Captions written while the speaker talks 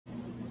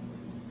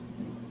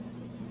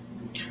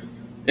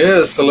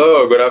Yes,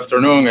 hello, good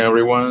afternoon,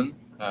 everyone.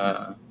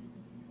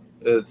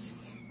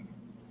 It's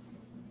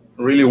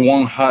really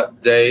one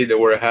hot day that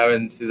we're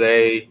having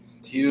today,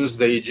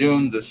 Tuesday,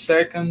 June the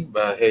 2nd.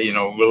 But hey,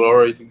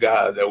 glory to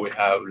God that we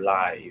have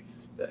life,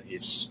 that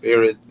His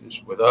Spirit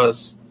is with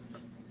us,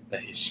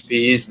 that His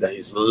peace, that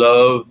His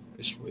love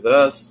is with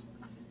us.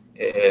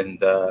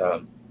 And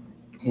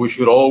we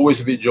should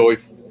always be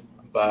joyful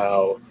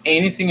about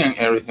anything and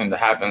everything that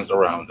happens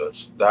around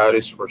us. That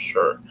is for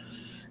sure.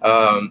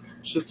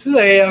 So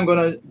today I'm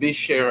going to be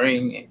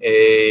sharing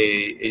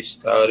a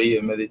study,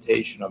 a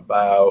meditation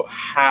about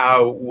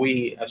how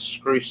we as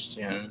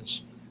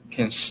Christians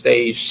can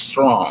stay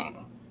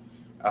strong.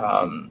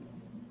 Um,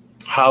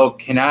 how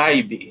can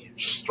I be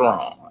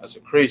strong as a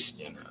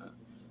Christian,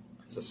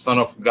 as a son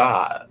of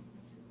God?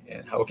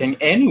 And how can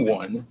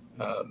anyone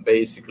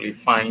basically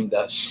find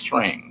that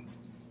strength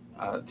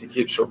to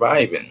keep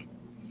surviving?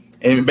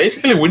 And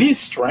basically, we need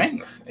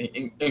strength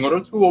in order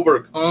to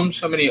overcome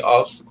so many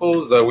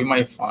obstacles that we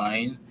might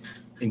find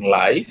in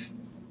life.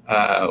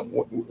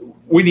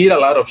 We need a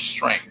lot of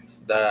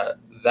strength.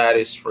 That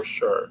is for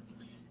sure,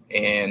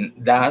 and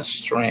that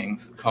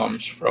strength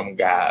comes from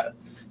God.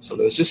 So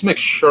let's just make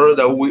sure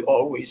that we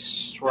always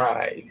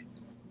strive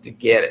to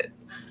get it.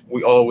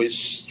 We always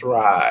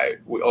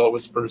strive. We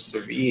always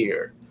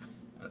persevere,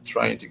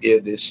 trying to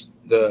get this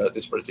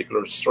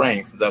particular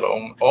strength that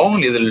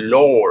only the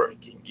Lord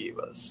can give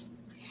us.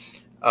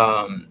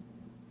 Um,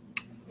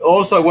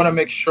 Also, I want to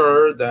make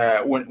sure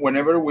that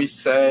whenever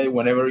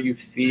you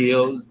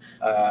feel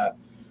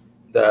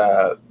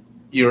that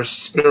your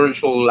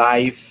spiritual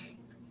life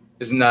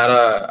is not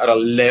at a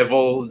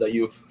level that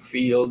you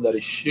feel that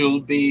it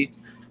should be,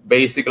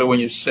 basically, when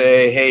you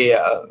say, hey,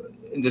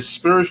 in the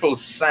spiritual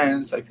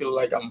sense, I feel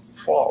like I'm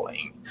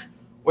falling.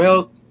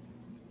 Well,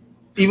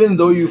 even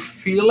though you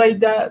feel like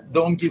that,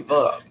 don't give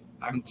up.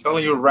 I'm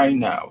telling you right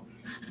now,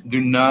 do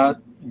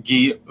not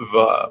give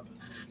up.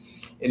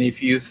 And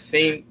if you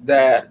think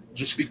that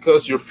just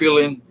because you're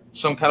feeling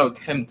some kind of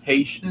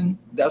temptation,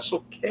 that's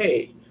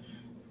okay.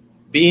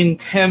 Being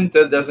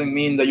tempted doesn't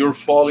mean that you're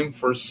falling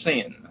for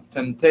sin.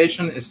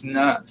 Temptation is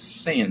not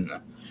sin.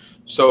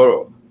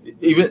 So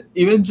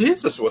even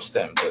Jesus was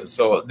tempted.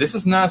 So this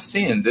is not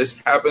sin. This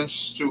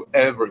happens to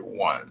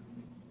everyone.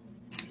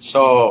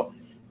 So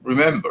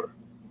remember,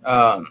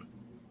 um,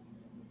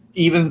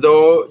 even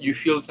though you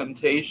feel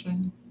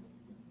temptation,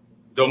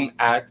 don't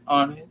act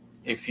on it.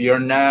 If you're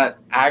not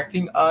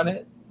acting on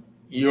it,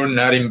 you're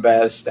not in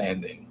bad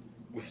standing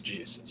with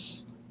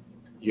Jesus.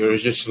 You're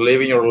just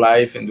living your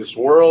life in this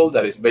world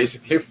that is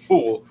basically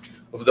full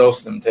of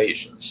those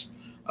temptations.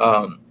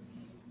 Um,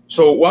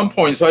 so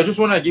I just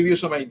want to give you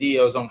some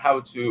ideas on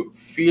how to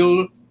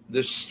feel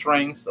the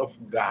strength of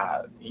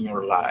God in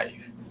your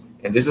life.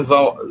 And this is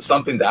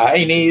something that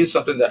I need,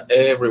 something that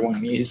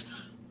everyone needs.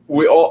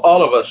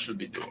 All of us should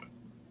be doing.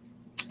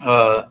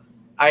 Uh,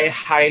 I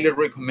highly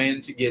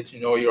recommend to get to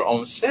know your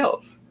own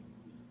self.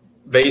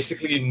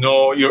 Basically,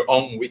 know your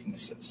own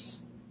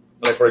weaknesses.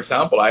 Like, for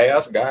example, I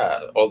ask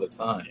God all the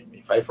time,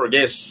 if I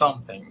forget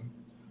something,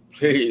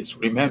 please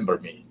remember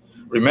me.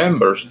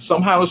 Remember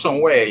somehow,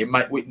 some way,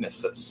 my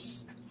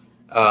weaknesses.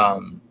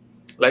 Um,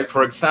 like,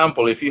 for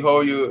example, if you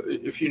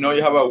know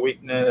you have a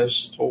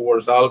weakness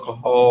towards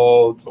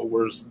alcohol,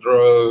 towards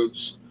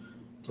drugs,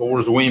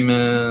 towards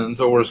women,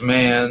 towards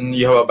men,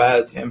 you have a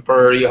bad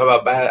temper, you have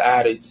a bad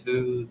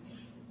attitude,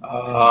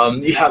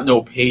 you have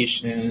no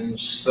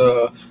patience.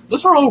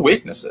 Those are all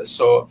weaknesses.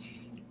 So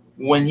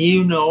when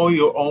you know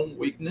your own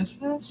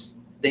weaknesses,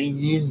 then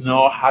you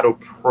know how to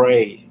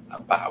pray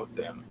about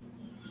them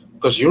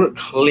because you're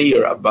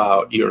clear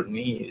about your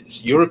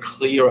needs. You're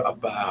clear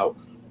about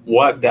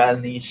what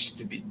God needs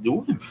to be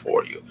doing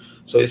for you.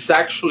 So it's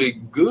actually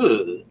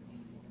good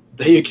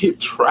that you keep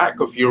track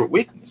of your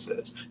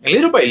weaknesses. And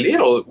little by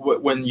little,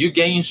 when you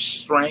gain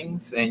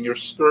strength and your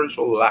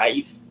spiritual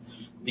life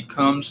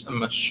becomes a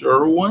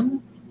mature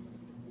one,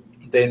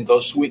 then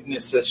those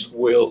weaknesses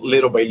will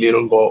little by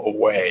little go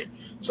away.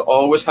 So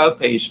always have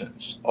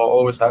patience.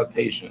 Always have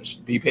patience.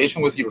 Be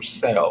patient with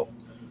yourself.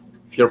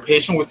 If you're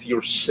patient with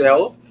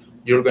yourself,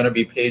 you're going to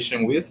be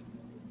patient with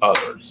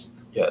others.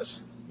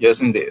 Yes.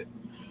 Yes, indeed.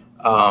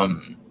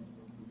 Um,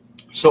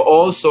 so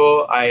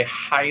also, I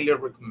highly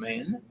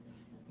recommend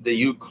that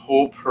you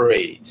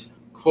cooperate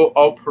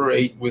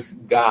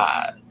with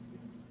God.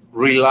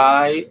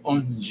 Rely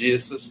on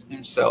Jesus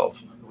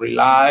Himself.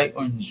 Rely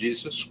on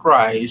Jesus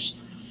Christ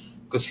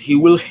because He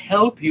will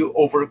help you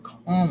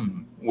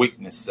overcome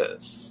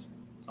weaknesses.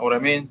 Know what I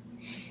mean?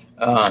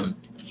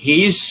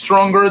 He is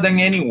stronger than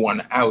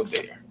anyone out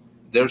there.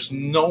 There's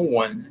no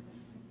one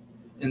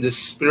in the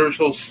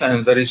spiritual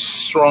sense that is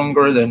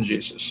stronger than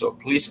Jesus. So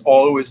please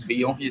always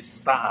be on His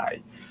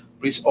side.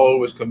 Please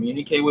always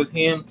communicate with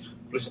Him.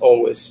 Please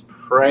always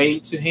pray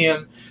to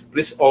Him.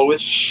 Please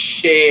always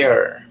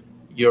share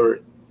your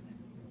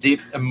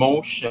deep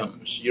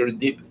emotions, your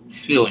deep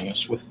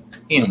feelings with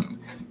Him,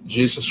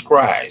 Jesus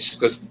Christ,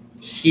 because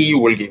He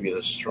will give you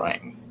the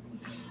strength.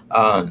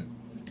 Um,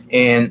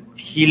 and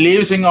He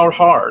lives in our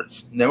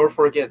hearts. Never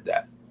forget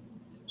that.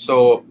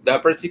 So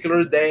that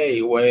particular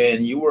day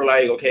when you were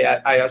like, okay,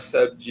 I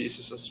accept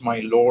Jesus as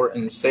my Lord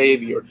and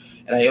Savior,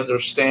 and I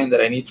understand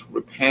that I need to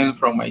repent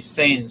from my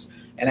sins,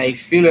 and I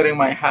feel it in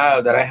my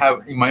heart that I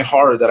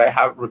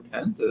have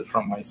repented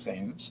from my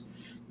sins,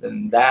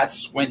 then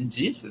that's when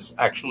Jesus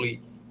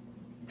actually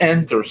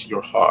enters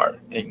your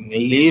heart and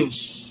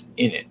lives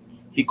in it.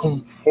 He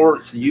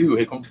comforts you,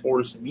 he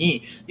comforts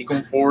me, he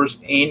comforts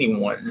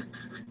anyone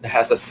that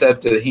has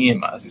accepted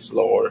him as his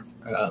Lord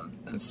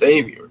and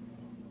Savior.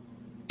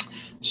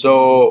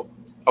 So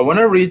I want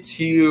to read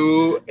to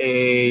you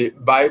a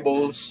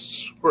Bible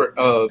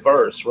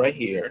verse right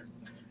here.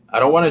 I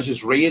don't want to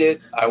just read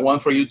it. I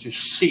want for you to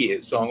see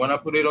it. So I'm going to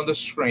put it on the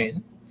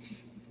screen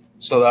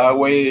so that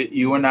way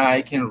you and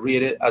I can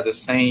read it at the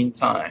same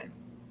time.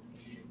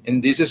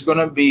 And this is going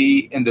to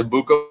be in the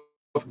book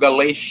of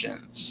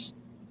Galatians.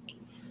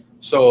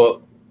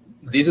 So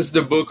this is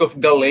the book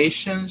of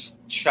Galatians,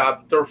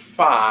 chapter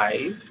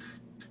 5,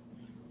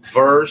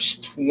 verse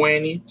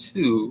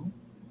 22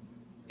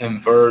 and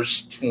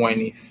verse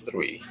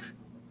 23.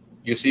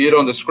 You see it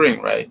on the screen,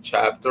 right?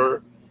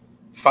 Chapter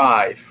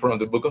 5 from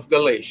the book of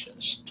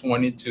Galatians,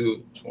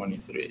 22,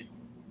 23.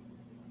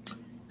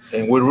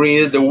 And we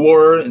read the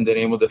word in the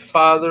name of the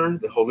Father,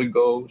 the Holy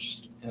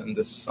Ghost, and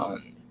the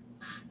Son.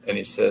 And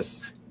it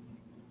says,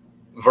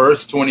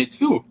 verse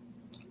 22,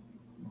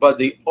 but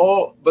the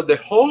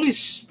Holy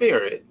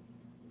Spirit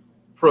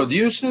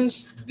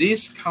produces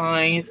this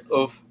kind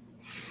of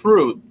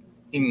fruit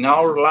in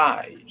our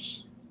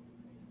lives: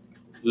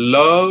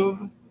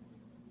 love,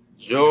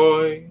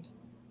 joy,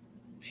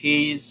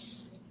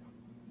 peace,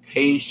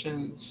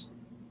 patience,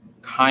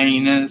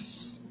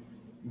 kindness,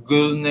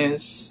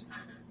 goodness,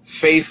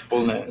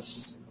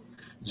 faithfulness,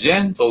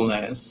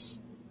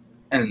 gentleness,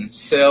 and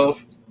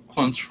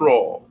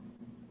self-control.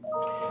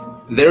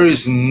 There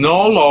is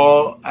no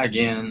law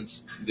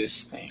against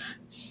these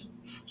things.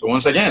 So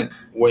once again,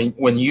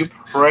 when you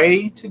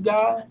pray to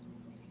God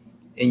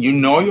and you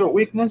know your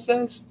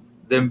weaknesses,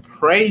 then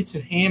pray to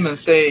him and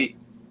say,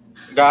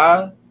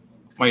 God,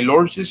 my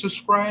Lord Jesus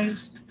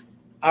Christ,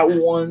 I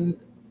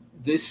want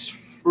these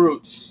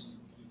fruits.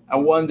 I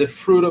want the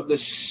fruit of the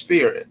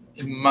Spirit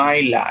in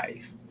my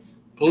life.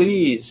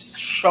 Please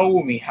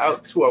show me how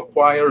to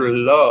acquire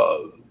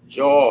love,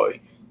 joy,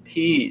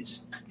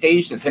 peace,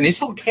 patience. And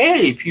it's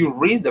okay if you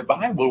read the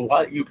Bible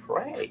while you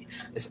pray.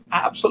 It's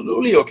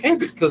absolutely okay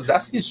because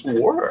that's his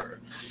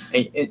word.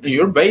 And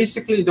you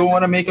basically don't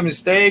want to make a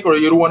mistake or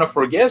you don't want to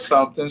forget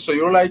something. So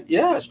you're like,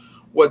 yes,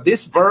 what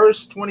this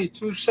verse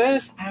 22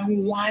 says, I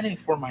want it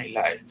for my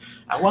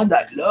life. I want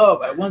that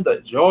love. I want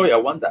that joy. I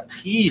want that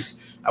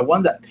peace. I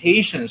want that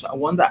patience. I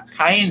want that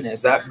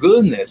kindness, that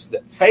goodness,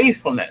 that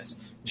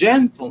faithfulness,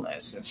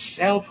 gentleness, and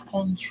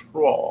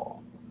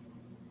self-control.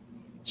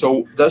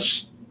 So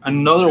that's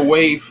another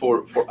way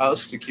for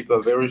us to keep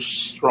a very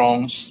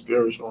strong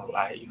spiritual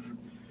life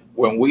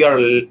when we are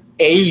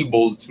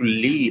able to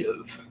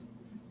live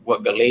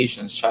what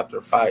Galatians chapter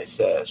 5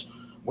 says.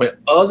 When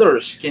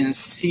others can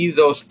see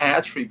those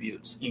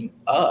attributes in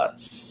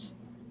us,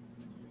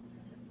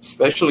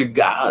 especially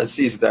God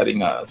sees that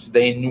in us,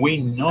 then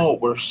we know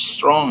we're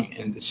strong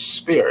in the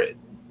Spirit.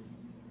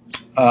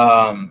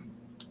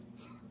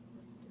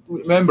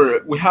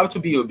 Remember, we have to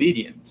be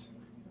obedient.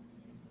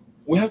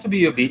 We have to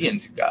be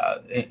obedient to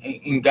God.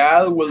 And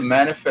God will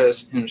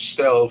manifest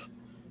himself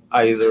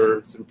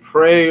either through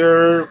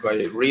prayer,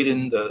 by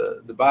reading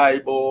the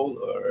Bible,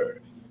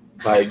 or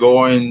by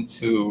going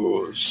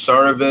to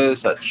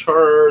service at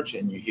church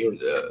and you hear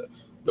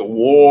the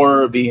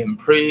word being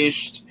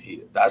preached.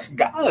 That's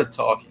God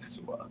talking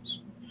to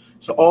us.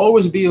 So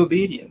always be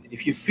obedient.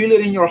 If you feel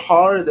it in your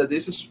heart that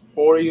this is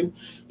for you,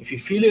 if you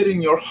feel it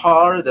in your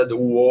heart that the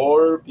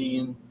word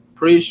being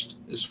preached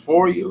is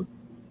for you,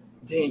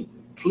 then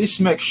please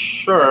make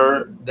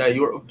sure that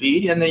you're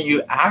obedient and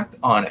you act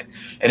on it.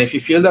 And if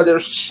you feel that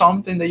there's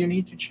something that you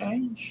need to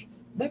change,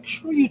 make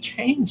sure you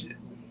change it.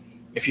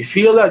 If you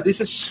feel that this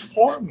is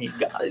for me,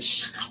 God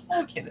is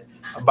talking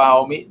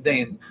about me,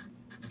 then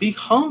be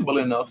humble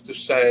enough to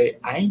say,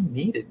 I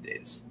needed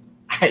this.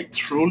 I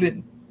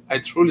truly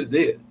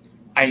did.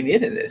 I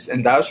needed this.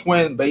 And that's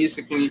when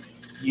basically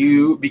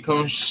you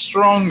become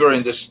stronger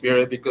in the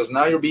Spirit, because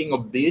now you're being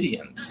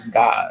obedient to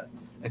God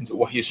and to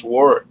what his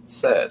word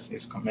says,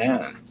 his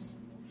commands.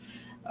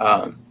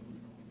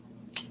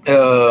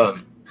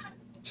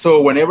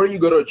 So whenever you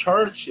go to a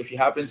church, if you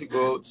happen to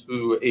go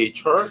to a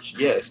church,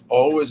 yes,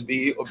 always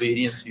be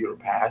obedient to your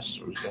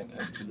pastors and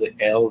to the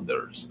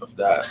elders of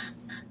that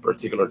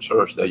particular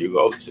church that you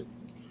go to.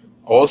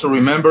 Also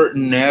remember,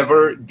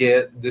 never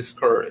get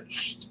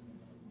discouraged.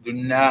 Do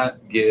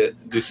not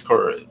get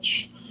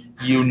discouraged.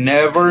 You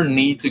never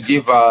need to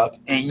give up,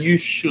 and you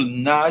should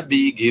not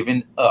be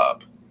giving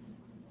up.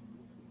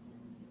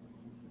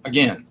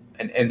 Again,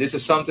 and this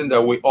is something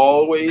that we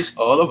always,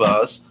 all of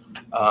us,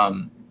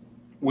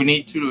 we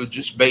need to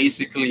just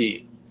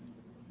basically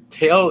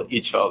tell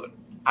each other,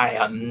 I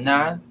am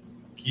not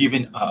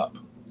giving up.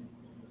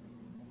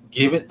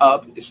 Giving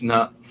up is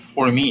not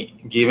for me.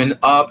 Giving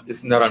up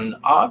is not an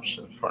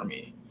option for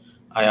me.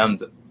 I am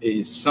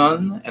a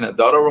son and a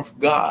daughter of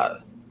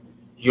God.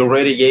 He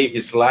already gave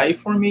his life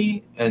for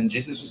me, and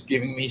Jesus is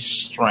giving me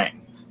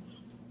strength.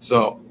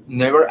 So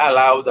never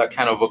allow that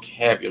kind of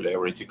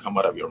vocabulary to come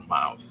out of your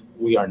mouth.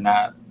 We are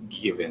not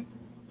giving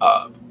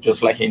up.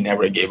 Just like he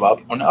never gave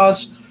up on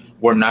us,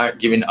 we're not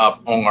giving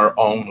up on our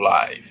own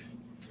life.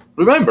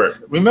 Remember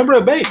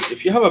a baby.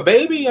 If you have a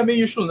baby, I mean,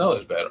 you should know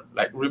this better.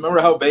 Like, remember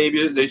how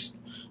babies,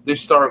 they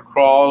start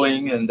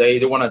crawling and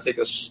they want to take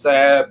a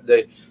step.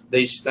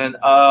 They stand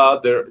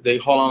up, they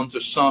hold on to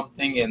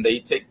something, and they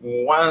take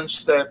one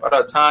step at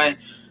a time,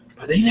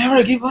 but they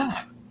never give up.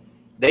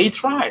 They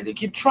try, they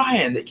keep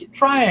trying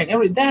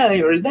every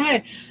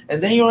day.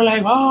 And then you're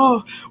like,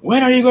 oh,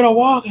 when are you going to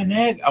walk? And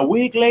then a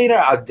week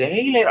later, a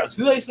day later,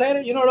 2 days later,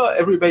 you know,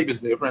 every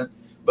baby's different.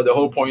 But the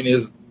whole point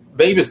is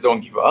babies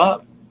don't give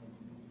up.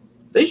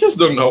 They just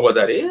don't know what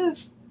that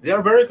is. They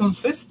are very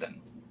consistent.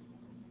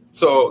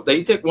 So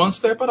they take one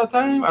step at a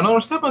time,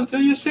 another step,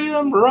 until you see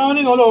them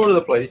running all over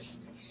the place.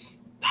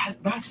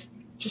 That's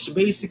just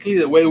basically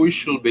the way we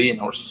should be in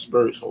our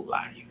spiritual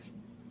life.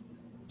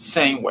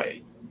 Same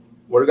way.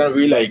 We're going to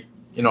be like,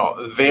 you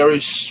know,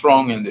 very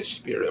strong in the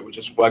spirit, which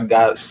is what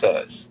God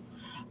says.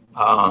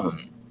 I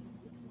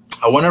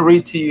want to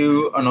read to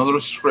you another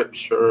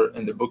scripture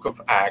in the book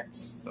of Acts.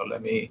 So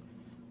let me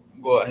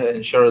go ahead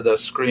and share the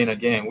screen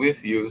again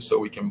with you so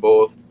we can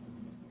both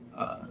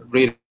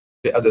read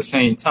it at the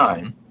same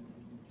time.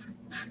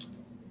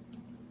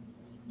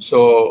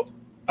 So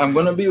I'm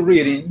going to be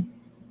reading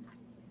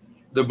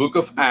the book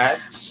of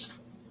Acts.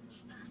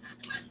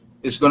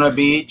 It's going to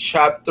be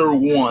chapter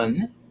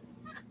 1,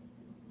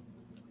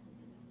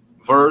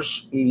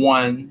 verse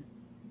 1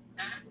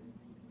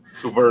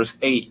 to verse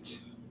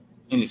 8.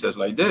 And it says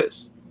like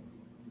this.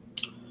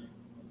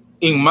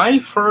 In my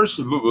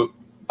first book,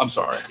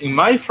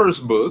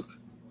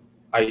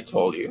 I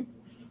told you,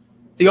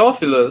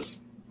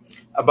 Theophilus,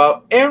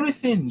 about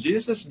everything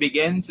Jesus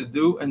began to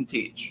do and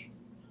teach,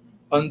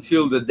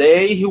 until the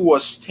day he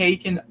was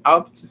taken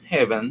up to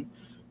heaven,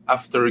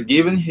 after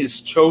giving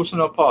his chosen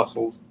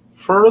apostles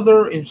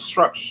further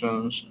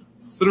instructions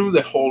through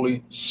the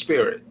Holy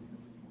Spirit.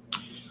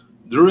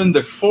 During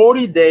the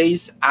 40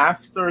 days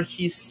after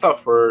he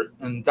suffered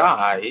and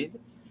died,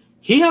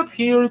 he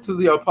appeared to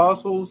the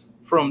apostles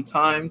from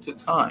time to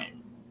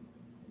time.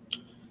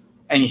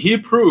 And he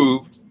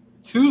proved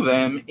to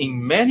them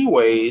in many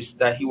ways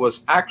that he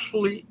was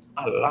actually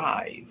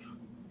alive.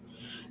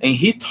 And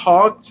he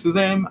talked to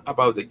them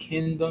about the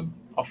kingdom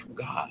of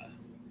God.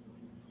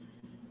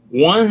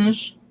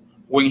 Once,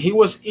 when he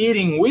was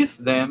eating with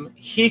them,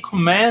 he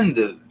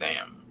commanded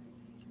them,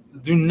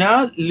 do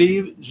not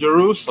leave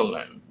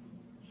Jerusalem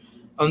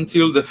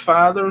until the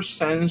Father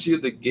sends you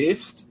the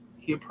gift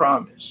he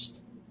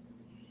promised.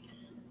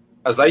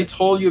 As I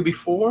told you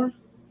before,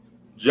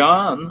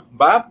 John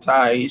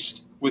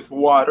baptized with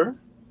water,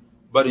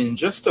 but in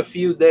just a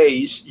few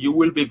days you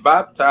will be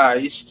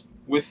baptized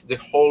with the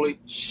Holy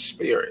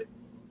Spirit.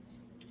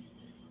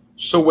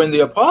 So when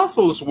the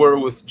apostles were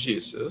with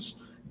Jesus,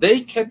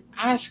 they kept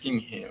asking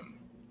him,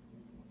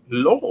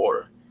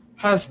 Lord,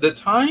 has the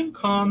time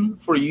come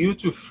for you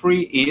to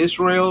free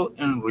Israel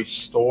and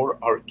restore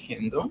our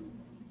kingdom?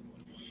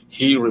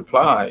 He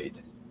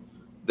replied,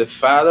 the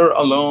Father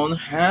alone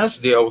has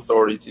the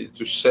authority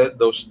to set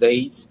those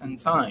dates and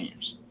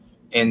times,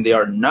 and they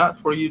are not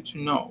for you to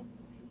know.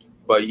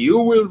 But you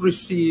will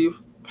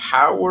receive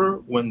power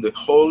when the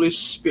Holy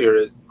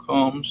Spirit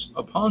comes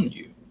upon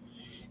you,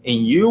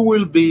 and you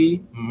will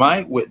be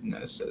my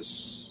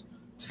witnesses,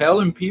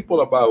 telling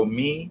people about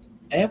me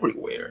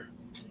everywhere,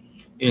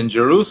 in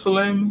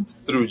Jerusalem,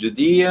 through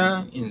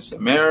Judea, in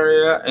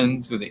Samaria,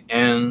 and to the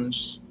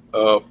ends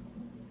of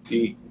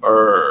the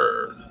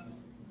earth.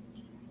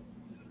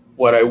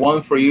 What I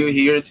want for you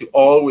here to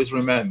always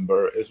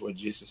remember is what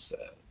Jesus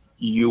said.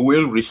 You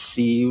will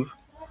receive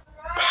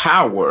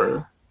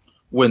power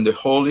when the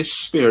Holy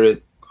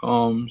Spirit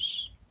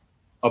comes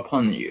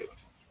upon you.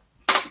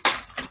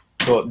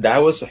 So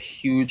that was a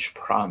huge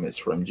promise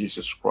from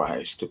Jesus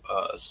Christ to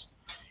us.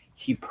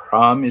 He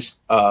promised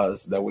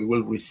us that we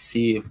will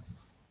receive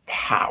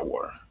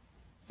power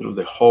through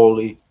the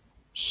Holy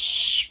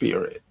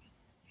Spirit.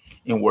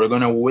 And we're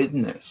going to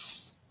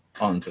witness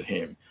unto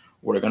him.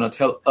 We're going to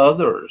tell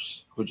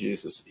others who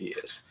Jesus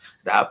is.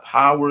 That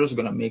power is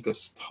going to make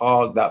us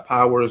talk. That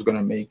power is going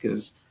to make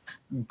us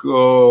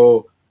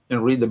go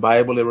and read the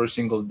Bible every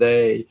single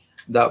day.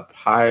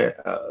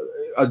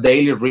 A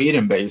daily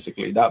reading,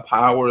 basically. That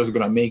power is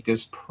going to make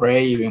us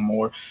pray even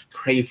more.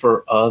 Pray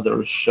for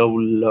others. Show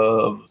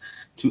love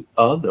to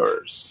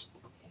others.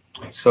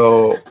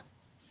 So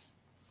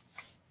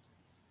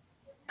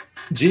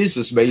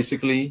Jesus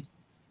basically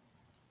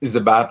is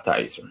the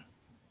baptizer.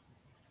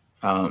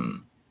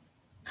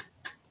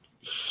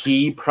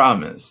 He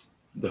promised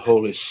the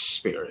Holy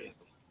Spirit.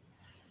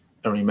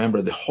 And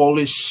remember, the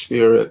Holy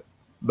Spirit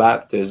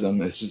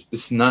baptism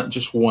is not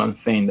just one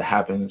thing that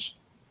happens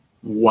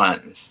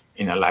once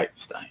in a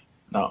lifetime.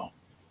 No.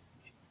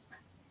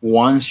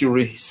 Once you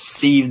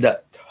receive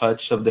that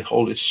touch of the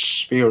Holy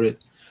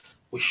Spirit,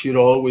 we should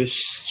always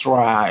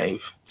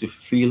strive to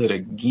feel it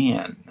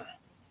again.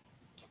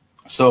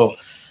 So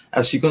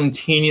as you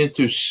continue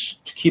to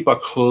keep a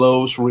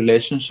close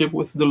relationship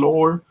with the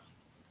Lord,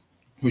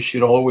 we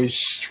should always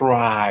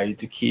strive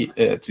to keep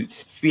to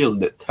feel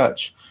the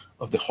touch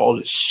of the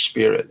Holy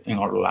Spirit in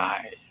our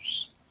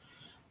lives.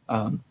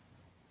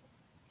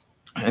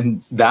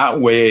 And that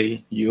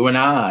way, you and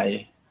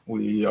I,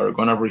 we are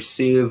going to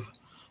receive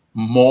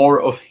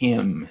more of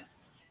Him,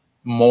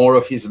 more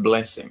of His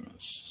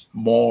blessings,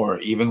 more,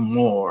 even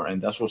more.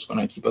 And that's what's going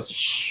to keep us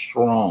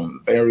strong,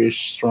 very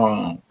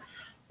strong,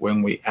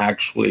 when we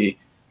actually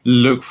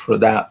look for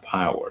that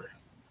power.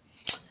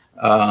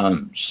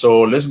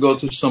 So let's go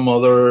to some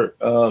other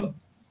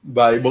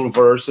Bible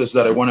verses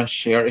that I want to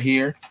share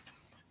here,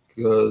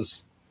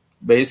 because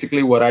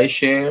basically what I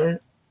share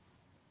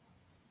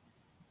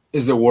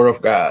is the Word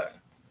of God.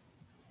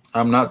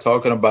 I'm not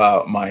talking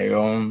about my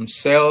own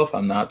self.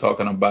 I'm not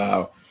talking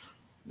about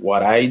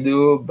what I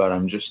do, but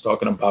I'm just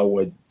talking about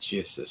what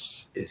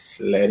Jesus is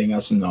letting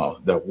us know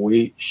that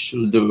we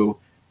should do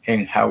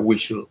and how we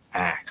should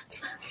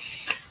act.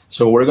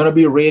 So we're going to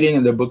be reading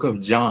in the book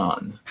of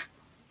John.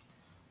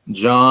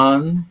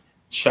 John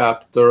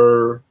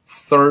chapter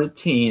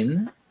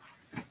 13,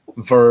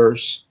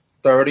 verse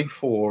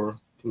 34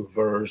 to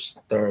verse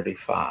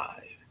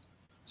 35.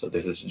 So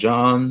this is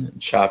John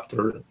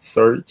chapter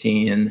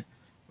 13,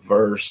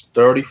 verse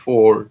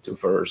 34 to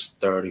verse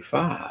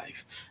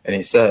 35. And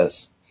it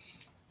says,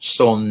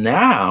 "So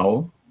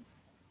now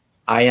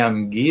I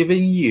am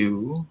giving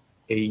you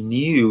a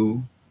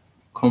new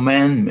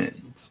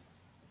commandment.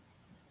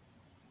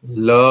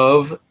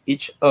 Love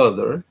each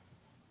other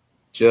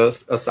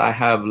just as I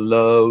have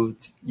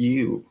loved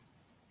you.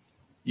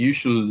 You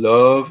should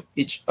love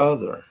each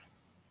other.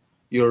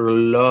 Your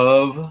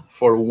love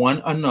for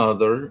one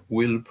another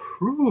will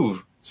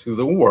prove to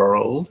the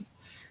world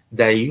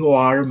that you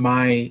are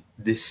my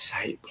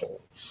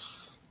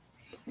disciples."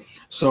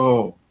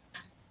 So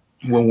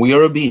when we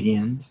are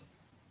obedient,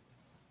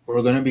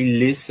 we're going to be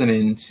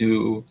listening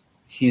to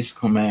His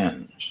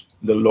commands,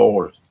 the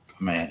Lord's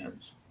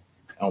commands,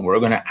 and we're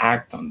going to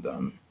act on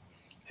them.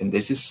 And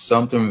this is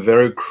something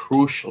very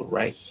crucial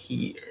right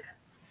here.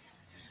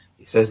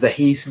 He says that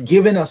He's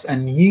given us a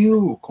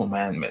new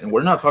commandment.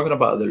 We're not talking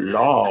about the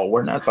law.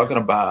 We're not talking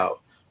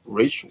about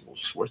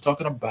rituals. We're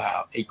talking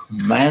about a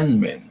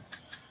commandment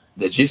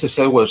that Jesus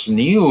said was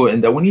new,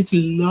 and that we need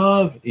to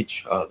love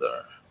each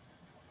other.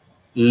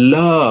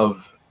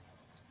 Love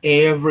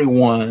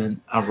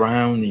everyone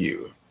around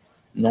you.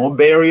 No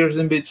barriers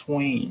in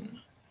between.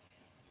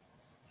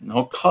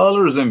 No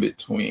colors in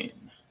between.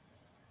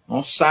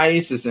 No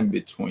sizes in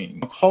between.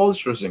 No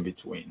cultures in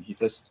between. He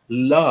says,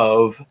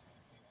 love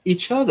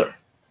each other.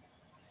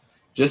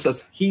 Just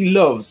as He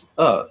loves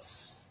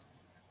us,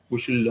 we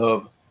should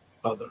love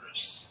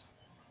others.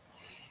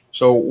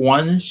 So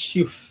once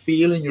you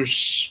feel in your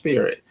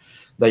spirit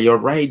that you're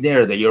right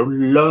there, that you're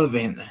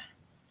loving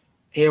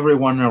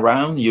everyone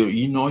around you,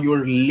 you know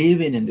you're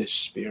living in the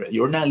Spirit.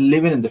 You're not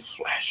living in the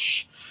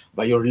flesh,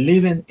 but you're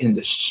living in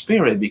the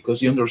Spirit,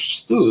 because you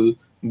understood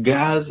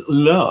God's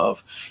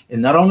love.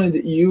 And not only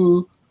that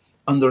you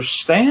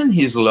understand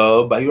His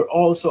love, but you're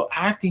also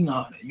acting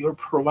on it. You're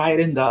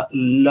providing that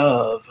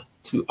love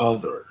to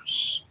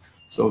others.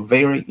 So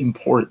very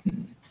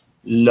important.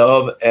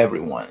 Love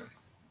everyone,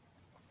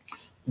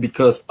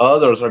 because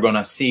others are going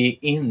to see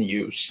in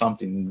you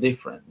something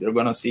different. They're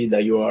going to see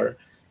that you are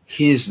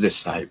His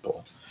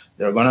disciple.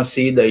 They're going to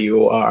see that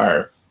you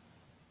are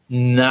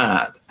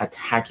not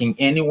attacking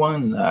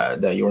anyone,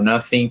 that you're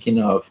not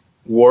thinking of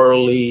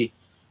worldly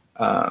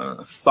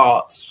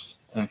thoughts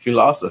and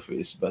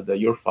philosophies, but that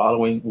you're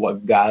following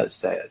what God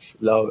says.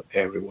 Love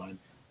everyone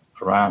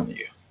around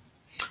you.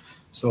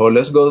 So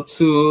let's go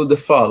to the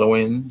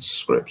following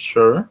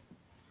scripture.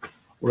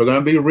 We're going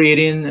to be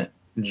reading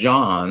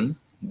John.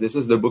 This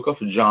is the book of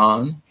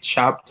John,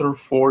 chapter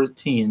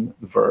 14,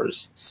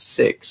 verse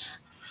 6.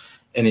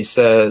 And it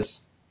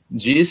says,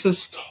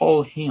 Jesus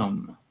told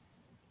him,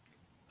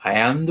 I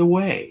am the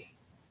way,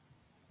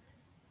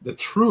 the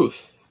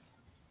truth,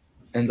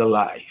 and the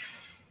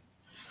life.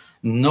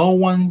 No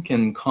one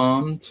can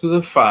come to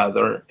the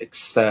Father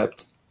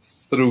except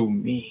through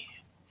me.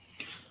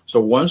 So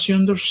once you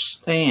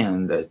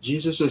understand that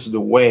Jesus is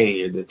the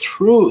way, the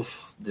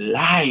truth, the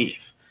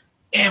life,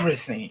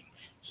 everything,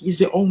 He's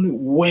the only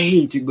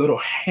way to go to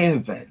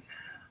heaven.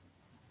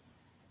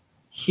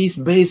 He's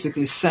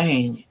basically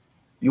saying,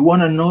 you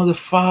want to know the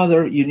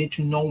Father, you need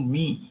to know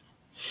me.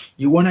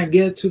 You want to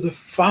get to the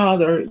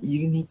Father,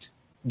 you need to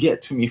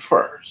get to me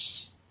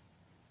first.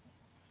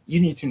 You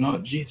need to know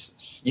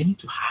Jesus.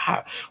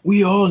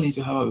 We all need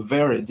to have a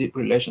very deep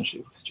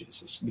relationship with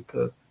Jesus,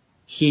 because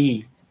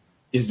He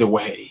is the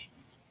way.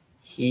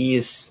 He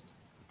is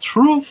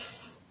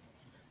truth.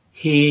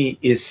 He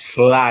is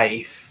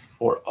life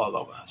for all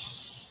of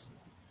us.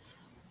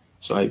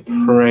 So I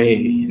pray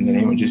in the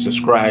name of Jesus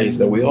Christ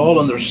that we all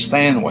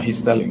understand what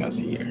He's telling us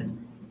here.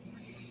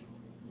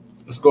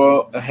 Let's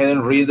go ahead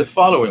and read the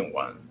following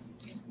one.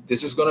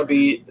 This is going to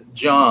be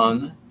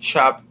John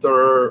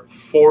chapter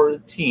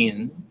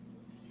 14,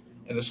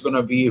 and it's going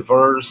to be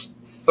verse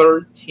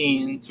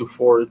 13 to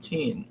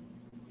 14.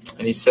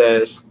 And he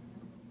says,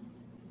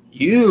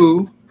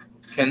 "You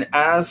can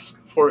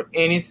ask for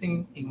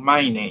anything in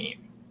my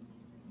name,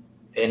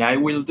 and I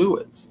will do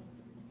it,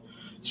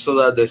 so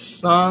that the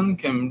Son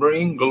can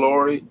bring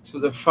glory to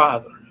the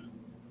Father.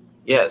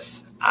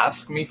 Yes,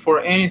 ask me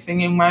for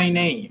anything in my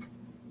name,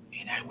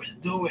 and I will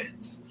do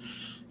it."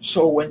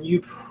 So when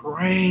you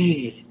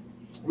pray,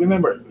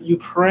 remember, you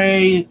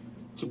pray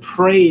to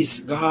praise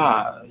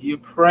God. You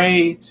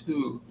pray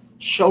to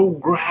show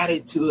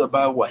gratitude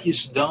about what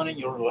He's done in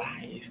your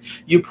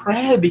life. You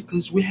pray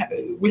because we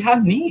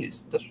have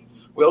needs.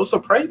 We also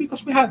pray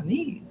because we have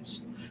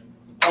needs.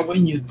 But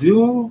when you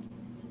do,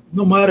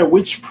 no matter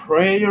which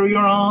prayer you're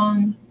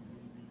on,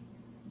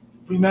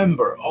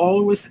 remember,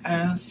 always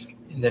ask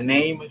in the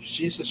name of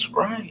Jesus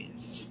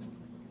Christ.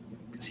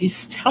 Because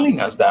He's telling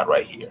us that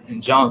right here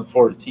in John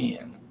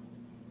 14.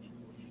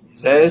 He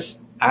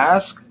says,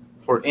 ask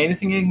for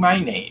anything in my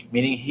name,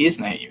 meaning His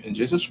name, in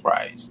Jesus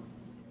Christ,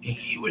 and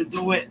He will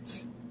do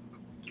it.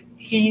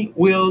 He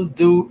will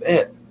do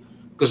it.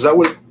 Because that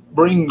will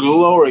bring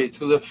glory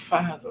to the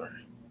Father.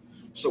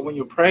 So when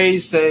you pray,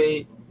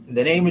 say, in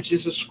the name of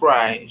Jesus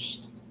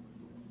Christ,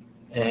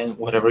 and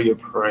whatever you're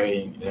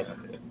praying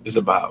is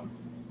about.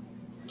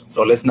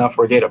 So let's not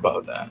forget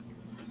about that.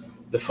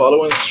 The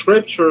following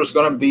scripture is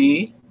going to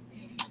be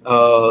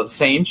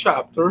same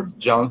chapter,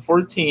 John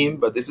 14,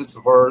 but this is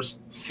verse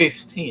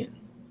 15.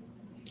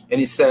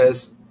 And it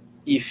says,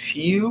 "If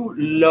you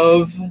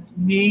love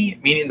me,"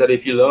 meaning that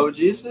if you love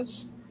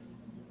Jesus,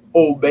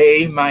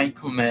 "obey my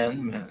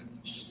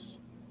commandments."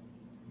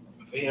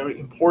 Very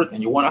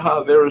important. You want to have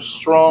a very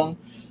strong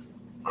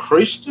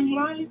Christian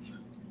life?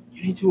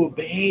 You need to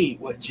obey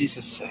what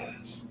Jesus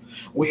says.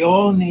 We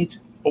all need to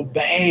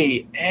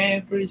obey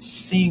every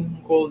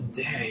single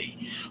day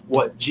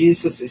what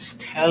Jesus is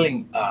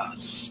telling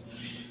us.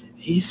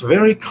 He's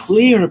very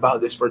clear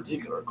about this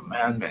particular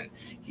commandment.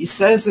 He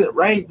says it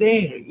right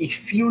there.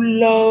 If you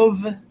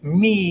love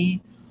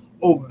me,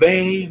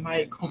 obey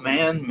my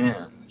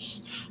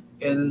commandments.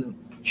 And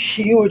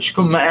huge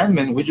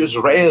commandment we just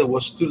read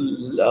was to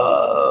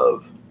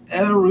love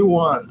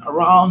everyone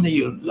around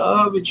you.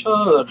 Love each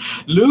other.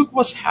 Look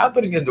what's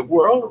happening in the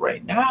world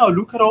right now.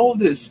 Look at all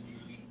this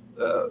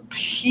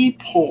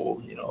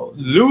people,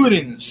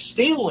 looting,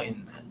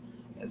 stealing.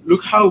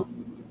 Look how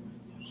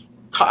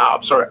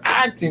cops are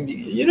acting.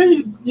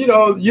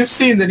 You've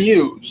seen the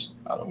news.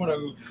 I don't want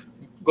to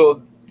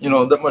go,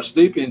 that much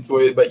deep into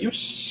it, but you've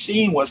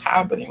seen what's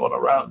happening all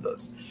around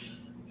us.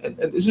 And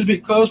this is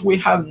because we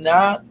have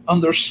not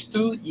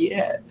understood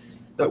yet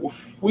that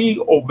if we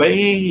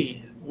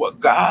obey what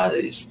God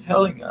is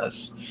telling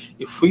us,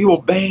 if we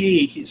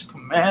obey His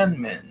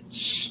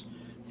commandments,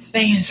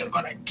 things are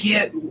going to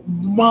get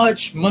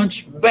much,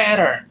 much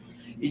better.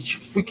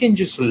 If we can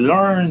just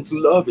learn to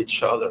love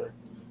each other,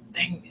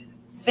 then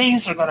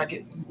things are going to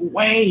get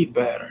way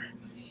better.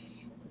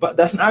 But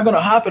that's not going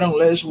to happen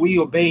unless we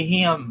obey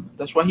Him.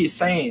 That's what He's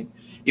saying.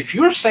 If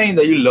you're saying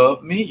that you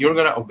love me, you're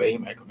going to obey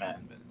my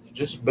commandments.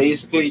 Just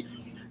basically,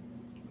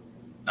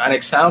 an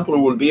example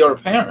will be our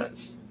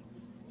parents.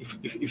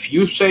 If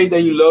you say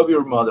that you love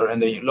your mother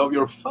and that you love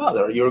your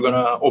father, you're going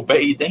to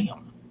obey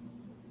them.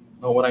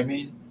 Know what I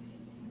mean?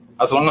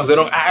 As long as they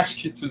don't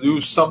ask you to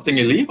do something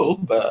illegal,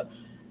 but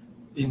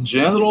in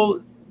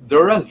general,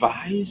 their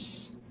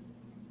advice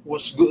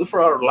was good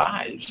for our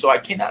lives. So I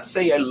cannot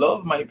say I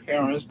love my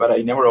parents, but I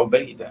never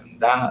obey them.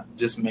 That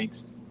just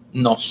makes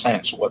no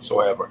sense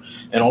whatsoever.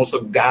 And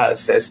also God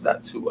says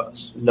that to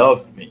us.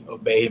 Love me,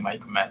 obey my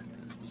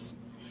commandments.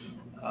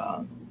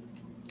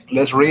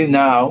 Let's read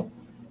now,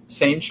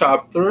 same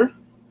chapter.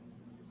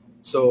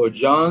 So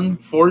John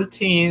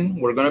 14,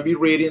 we're going to be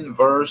reading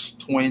verse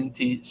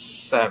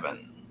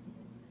 27.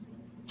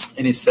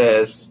 And it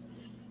says,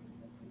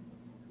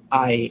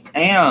 "I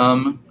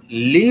am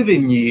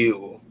leaving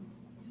you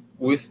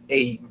with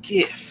a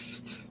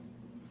gift,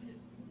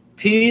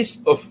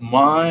 peace of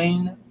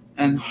mind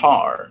and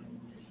heart.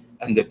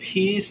 And the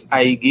peace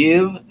I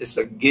give is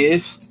a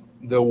gift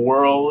the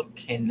world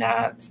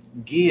cannot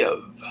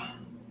give.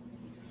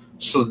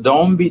 So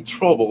don't be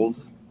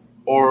troubled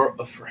or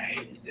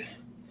afraid."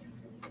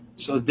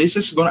 So this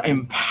is going to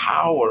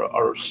empower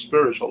our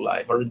spiritual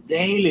life, our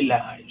daily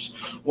lives.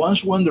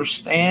 Once we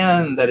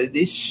understand that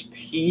this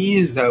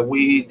peace that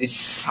we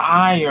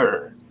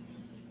desire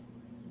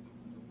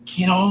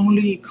can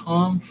only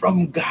come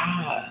from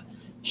God.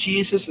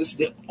 Jesus is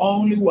the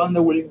only one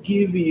that will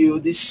give you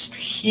this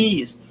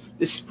peace,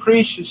 this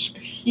precious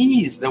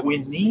peace that we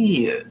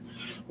need.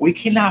 We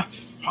cannot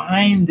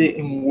find it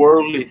in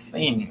worldly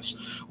things.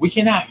 We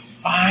cannot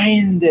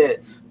find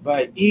it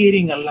by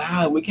eating a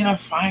lot. We cannot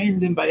find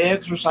them by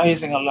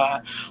exercising a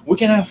lot. We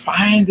cannot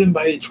find them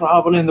by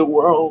traveling the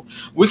world.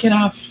 We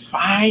cannot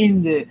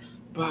find it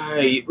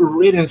by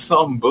reading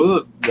some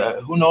book that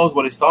who knows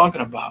what it's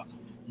talking about.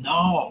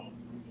 No,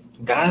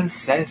 God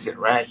says it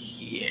right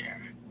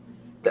here,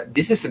 that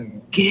this is a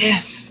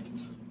gift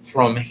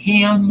from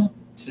Him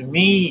to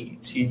me,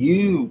 to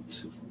you,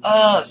 to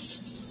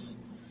us,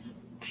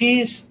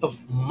 peace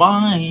of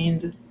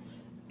mind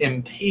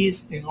and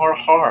peace in our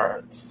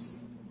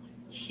hearts.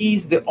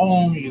 He's the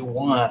only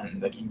one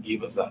that can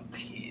give us that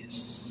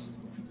peace.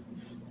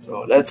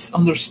 So let's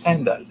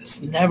understand that.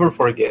 Let's never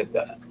forget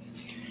that.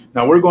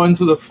 Now we're going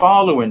to the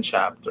following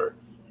chapter.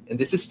 And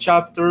this is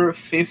chapter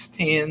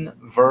 15,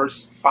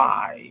 verse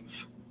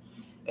 5.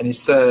 And it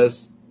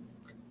says,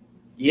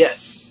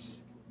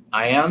 yes,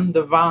 I am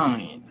the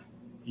vine.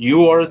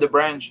 You are the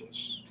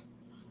branches.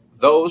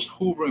 Those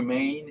who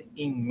remain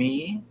in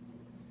me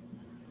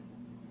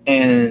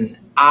and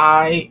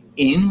I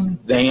in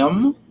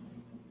them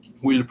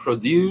will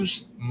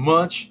produce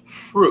much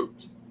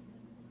fruit.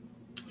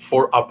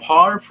 For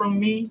apart from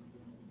me,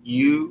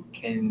 you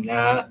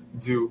cannot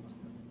do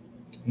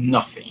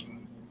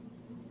nothing.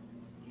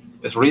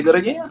 Let's read that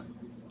again.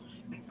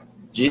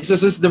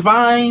 Jesus is the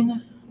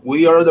vine.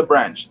 We are the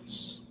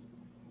branches.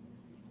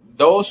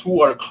 Those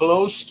who are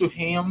close to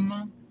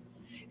him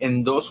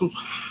and those who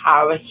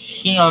have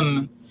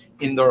him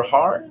in their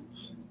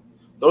hearts,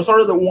 those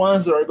are the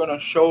ones that are going to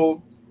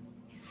show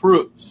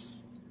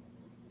fruits,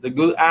 the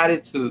good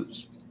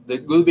attitudes, the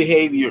good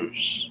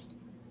behaviors,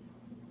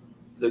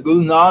 the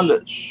good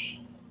knowledge,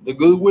 the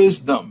good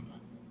wisdom.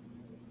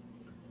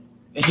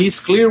 And he's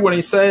clear when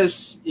he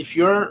says, if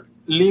you're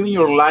living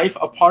your life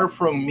apart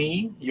from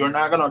me, you're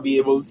not going to be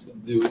able to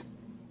do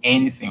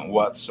anything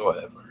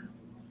whatsoever.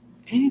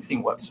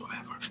 Anything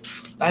whatsoever.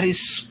 That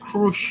is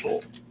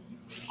crucial.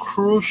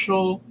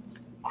 Crucial.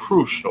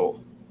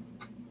 Crucial.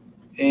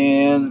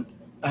 And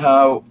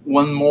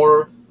one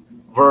more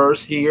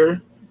verse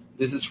here.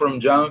 This is from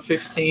John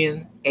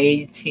 15,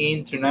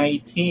 18 to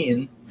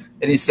 19.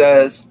 And it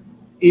says,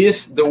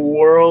 if the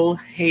world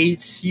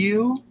hates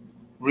you,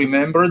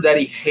 remember that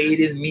it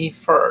hated me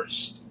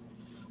first.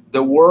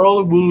 The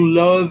world will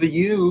love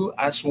you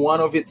as one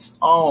of its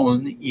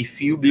own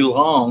if you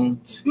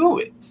belong to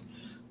it.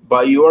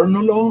 But you are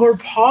no longer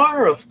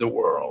part of the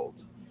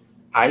world.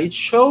 I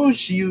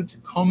chose you to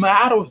come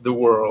out of the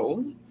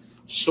world,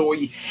 so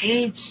it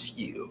hates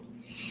you.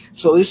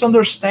 So this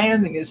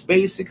understanding is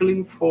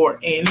basically for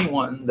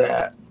anyone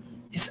that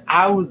is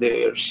out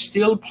there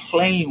still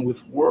playing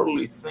with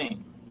worldly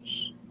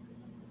things.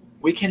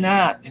 We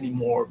cannot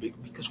anymore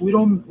because we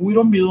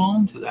don't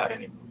belong to that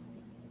anymore.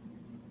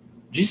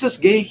 Jesus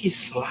gave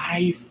his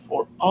life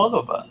for all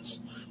of us.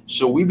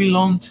 So we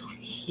belong to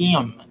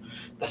him.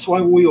 That's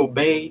why we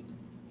obey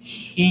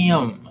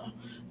him.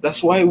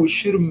 That's why we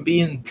shouldn't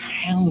be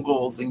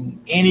entangled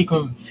in any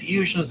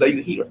confusions that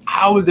you hear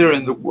out there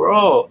in the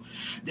world.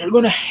 They're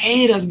going to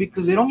hate us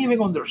because they don't even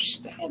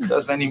understand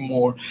us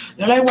anymore.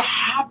 They're like, what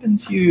happened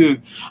to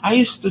you? I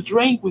used to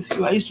drink with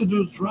you. I used to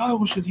do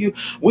drugs with you.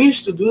 We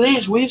used to do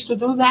this. We used to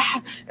do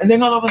that. And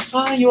then all of a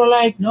sudden you're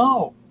like,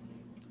 no.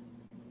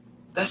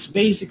 That's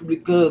basically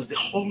because the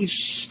Holy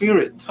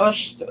Spirit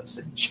touched us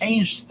and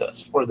changed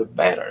us for the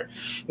better.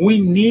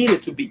 We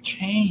needed to be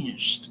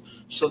changed.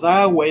 So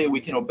that way we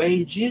can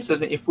obey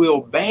Jesus. And if we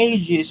obey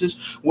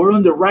Jesus, we're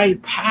on the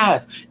right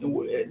path,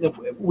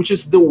 which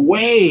is the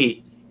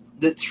way,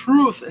 the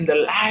truth, and the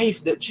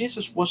life that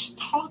Jesus was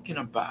talking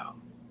about.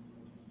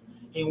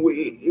 And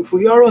if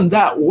we are on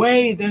that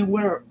way, then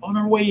we're on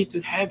our way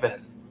to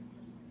heaven,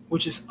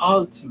 which is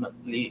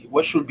ultimately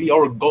what should be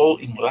our goal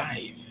in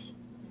life.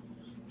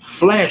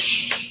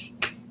 Flesh,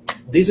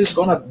 this is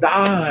going to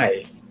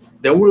die.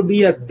 There will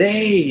be a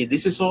day.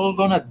 This is all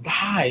going to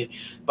die.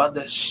 But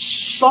the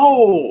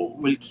soul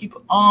will keep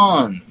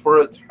on for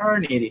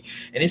eternity.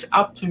 And it's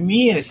up to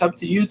me and it's up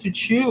to you to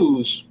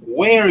choose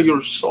where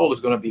your soul is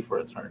going to be for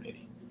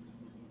eternity.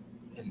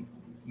 And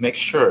make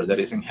sure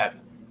that it's in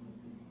heaven.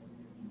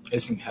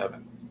 It's in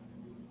heaven.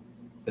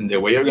 And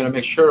the way you're going to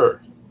make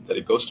sure that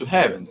it goes to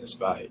heaven is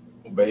by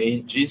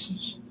obeying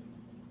Jesus,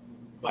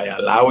 by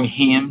allowing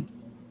him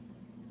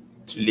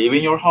to live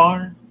in your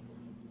heart,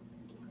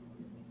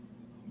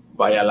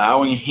 by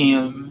allowing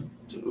him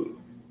to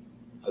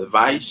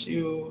advise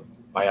you,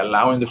 by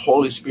allowing the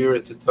Holy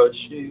Spirit to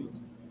touch you,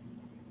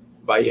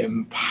 by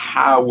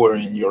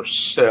empowering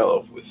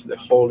yourself with the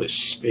Holy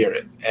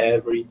Spirit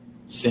every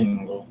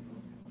single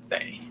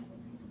day.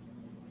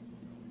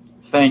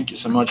 Thank you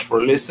so much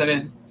for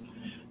listening.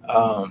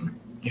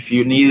 If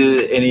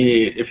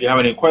you have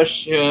any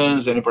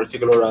questions, any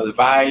particular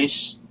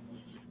advice,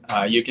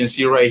 you can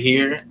see right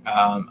here.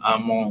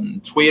 I'm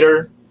on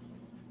Twitter.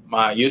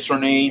 My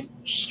username,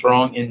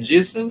 Strong in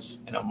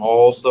Jesus, and I'm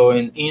also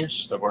in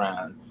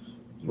Instagram.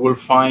 You will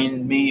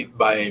find me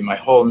by my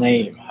whole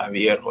name,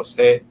 Javier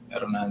Jose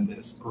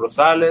Hernandez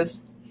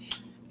Rosales.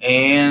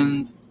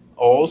 And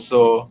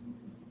also,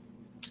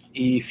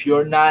 if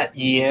you're not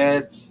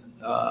yet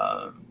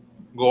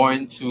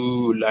going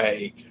to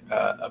like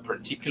a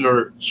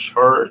particular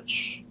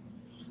church,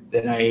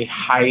 then I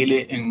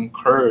highly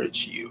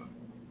encourage you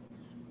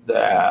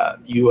that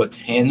you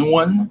attend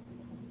one.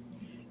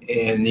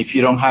 And if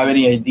you don't have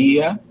any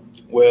idea,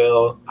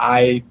 well,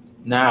 I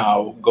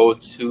now go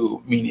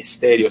to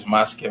Ministerios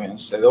Más Que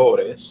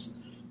Vencedores.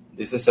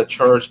 This is a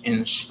church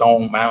in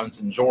Stone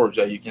Mountain,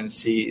 Georgia. You can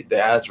see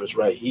the address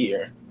right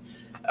here.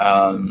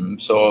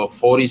 So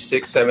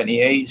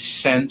 4678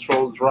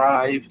 Central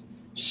Drive,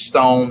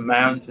 Stone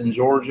Mountain,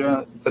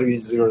 Georgia,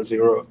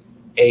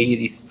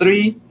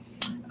 30083.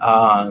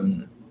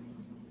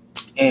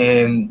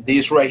 And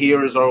this right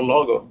here is our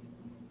logo.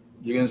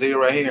 You can see it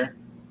right here.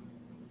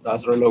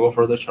 That's our logo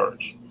for the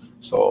church.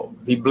 So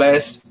be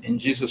blessed in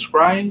Jesus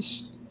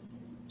Christ.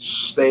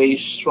 Stay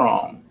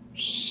strong.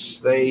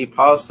 Stay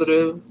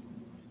positive.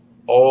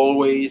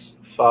 Always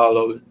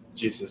follow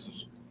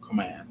Jesus'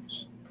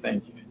 commands.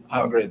 Thank you.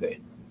 Have a great day.